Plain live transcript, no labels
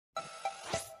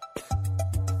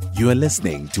You are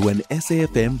listening to an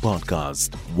SAFM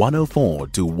podcast, 104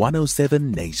 to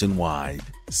 107 nationwide.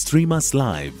 Stream us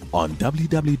live on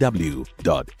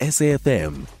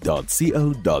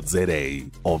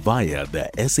www.safm.co.za or via the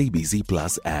SABC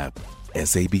Plus app.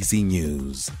 SABC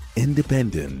News,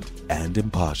 independent and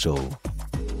impartial.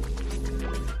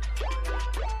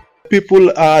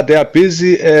 People they are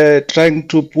busy trying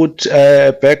to put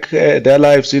back their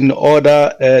lives in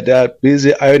order. They are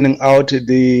busy ironing out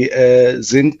the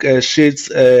zinc sheets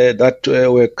that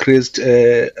were creased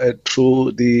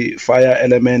through the fire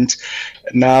element.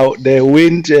 Now the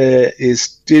wind is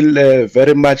still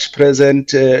very much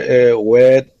present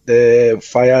where the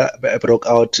fire broke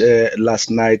out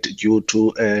last night due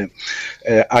to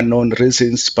unknown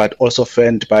reasons, but also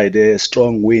fanned by the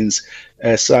strong winds.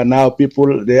 So now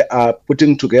people, they are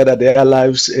putting together their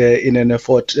lives in an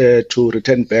effort to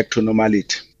return back to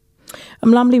normality.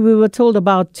 Mlamli, we were told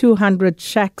about 200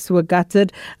 shacks were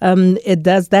gutted.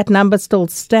 Does that number still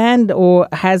stand, or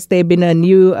has there been a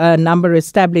new number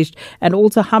established? And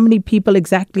also, how many people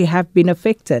exactly have been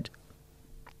affected?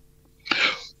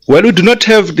 Well, we do not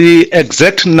have the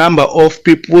exact number of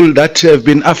people that have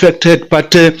been affected,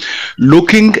 but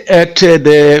looking at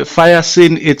the fire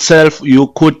scene itself,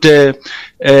 you could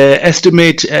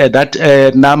estimate that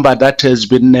number that has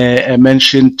been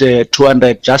mentioned,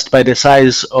 200, just by the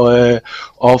size of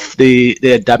the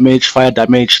fire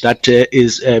damage that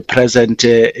is present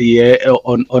here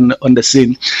on the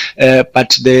scene.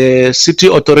 But the city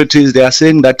authorities, they are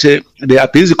saying that they are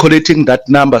busy collating that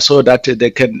number so that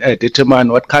they can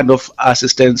determine what kind of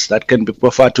assistance that can be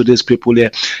proffered to these people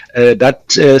here.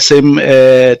 That same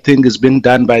thing is being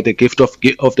done by the gift of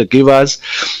the givers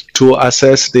to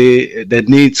assess the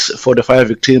needs for the fire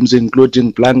victims,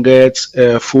 including blankets,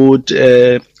 food,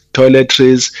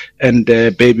 toiletries, and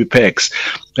baby packs.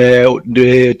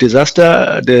 The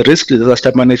risk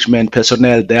disaster management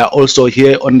personnel, they are also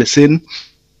here on the scene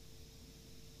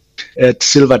at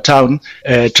Silvertown,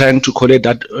 trying to collect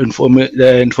that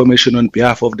information on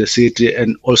behalf of the city,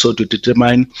 and also to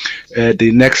determine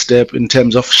the next step in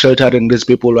terms of sheltering these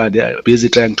people while they are busy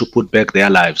trying to put back their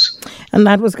lives. And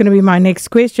that was going to be my next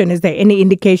question. Is there any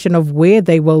indication of where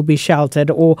they will be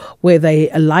sheltered, or where they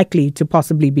are likely to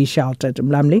possibly be sheltered,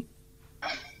 Mlamli?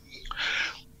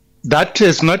 That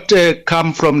has not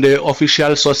come from the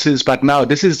official sources, but now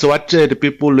this is what the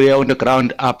people here on the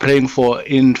ground are praying for.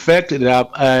 In fact, they are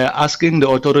asking the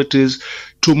authorities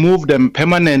to move them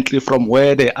permanently from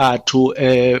where they are to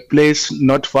a place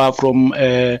not far from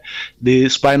the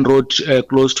Spine Road,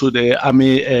 close to the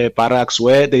army barracks,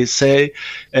 where they say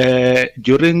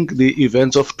during the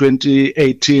events of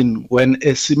 2018, when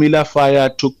a similar fire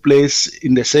took place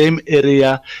in the same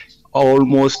area,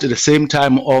 almost at the same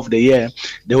time of the year,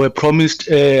 they were promised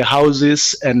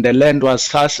houses, and the land was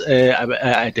thus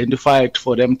identified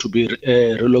for them to be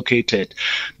relocated.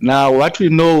 Now, what we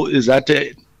know is that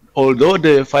although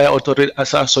the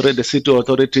the city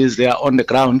authorities, they are on the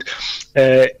ground,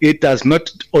 it does not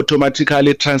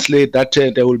automatically translate that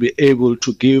they will be able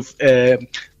to give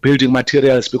building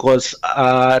materials, because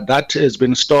that has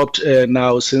been stopped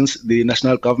now since the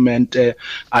national government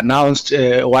announced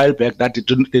a while back that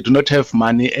they do not have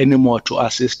money anymore to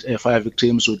assist fire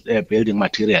victims with building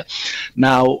material.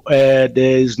 Now, there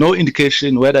is no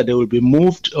indication whether they will be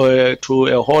moved to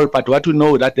a hall, but what we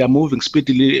know that they are moving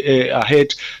speedily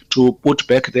ahead to put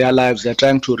back their lives. They are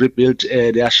trying to rebuild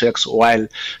their shacks while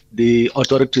the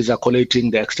authorities are collating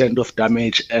the extent of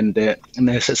damage and the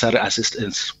necessary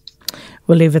assistance.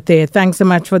 We'll leave it there. Thanks so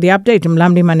much for the update.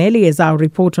 Mlamli Maneli is our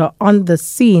reporter on the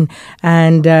scene,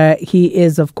 and he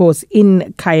is, of course,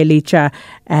 in Khayelitsha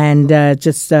and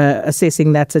just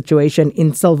assessing that situation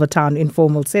in Silvertown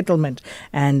informal settlement.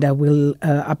 And we'll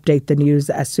update the news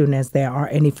as soon as there are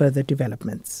any further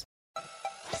developments.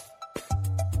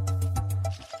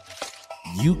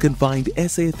 You can find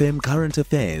SAFM Current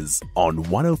Affairs on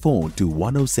 104 to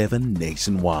 107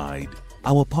 nationwide.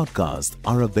 Our podcasts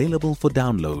are available for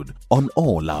download on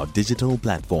all our digital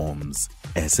platforms.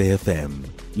 SAFM,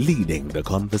 leading the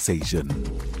conversation.